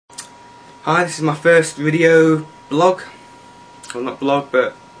Hi, this is my first video blog, well not blog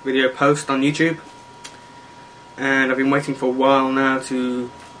but video post on YouTube, and I've been waiting for a while now to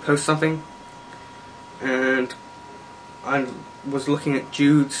post something, and I was looking at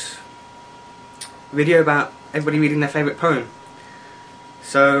Jude's video about everybody reading their favourite poem,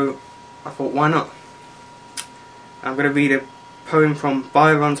 so I thought why not. I'm going to read a poem from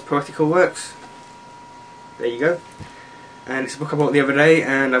Byron's poetical works. There you go. And it's a book I bought the other day,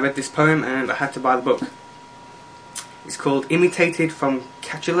 and I read this poem and I had to buy the book. It's called Imitated from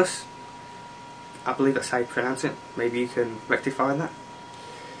Catullus. I believe that's how you pronounce it. Maybe you can rectify that.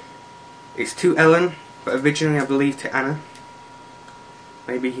 It's to Ellen, but originally I believe to Anna.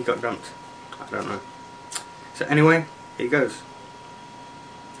 Maybe he got dumped. I don't know. So anyway, here goes.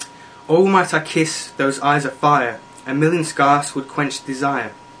 Oh, might I kiss those eyes of fire, a million scarce would quench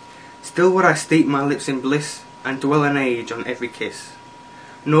desire. Still would I steep my lips in bliss, and dwell an age on every kiss.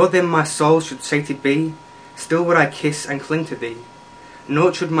 Nor then my soul should sated be, still would I kiss and cling to thee.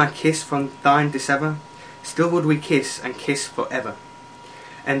 Naught should my kiss from thine dissever, still would we kiss and kiss for ever.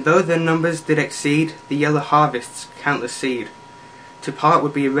 And though their numbers did exceed the yellow harvest's countless seed, to part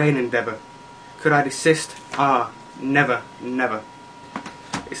would be a vain endeavour. Could I desist? Ah, never, never.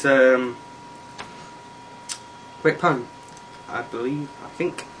 It's a great poem, I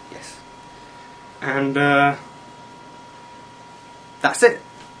think, yes. And that's it.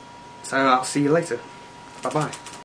 So I'll see you later. Bye bye.